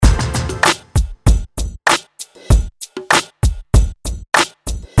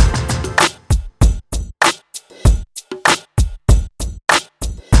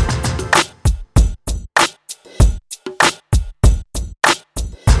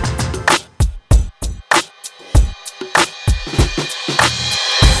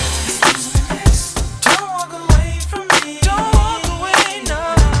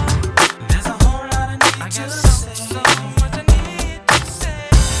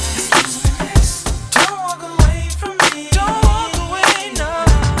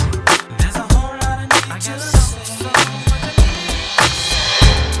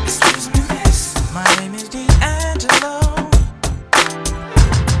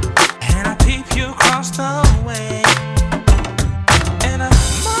away. And I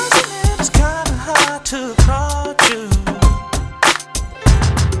must admit it's kinda hard to approach you,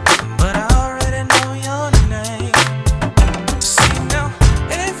 but I already know your name. See now,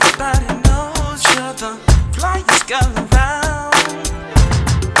 everybody knows you're the flyest girl around,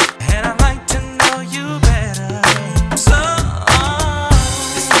 and I'd like to know you better. So I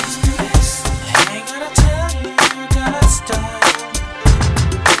ain't gonna tell you you got style,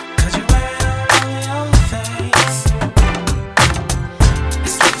 'cause you wear it all on your face.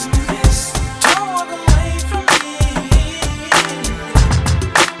 Excuse me, miss, don't walk away from me.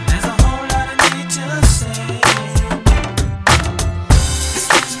 There's a whole lot I need to say.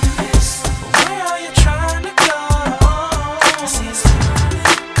 Excuse me, miss, where are you trying to go? See, it's funny,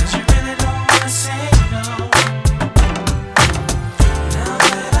 'cause you really don't wanna say no. Now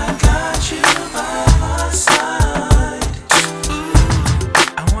that I got you by my side, ooh,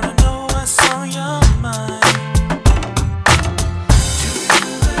 I wanna know what's on your mind. Do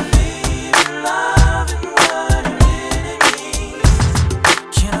you believe in love and what it really means?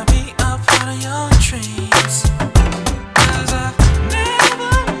 Can I be a part of your dreams? 'Cause I've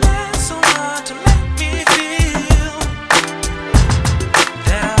never met someone to make me feel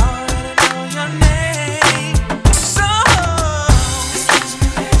that I already know your name. So excuse me,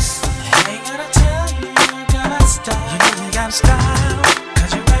 miss, I ain't gonna tell you you got style. You know you got style,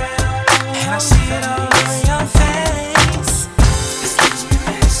 'cause you wear it all on and I see it all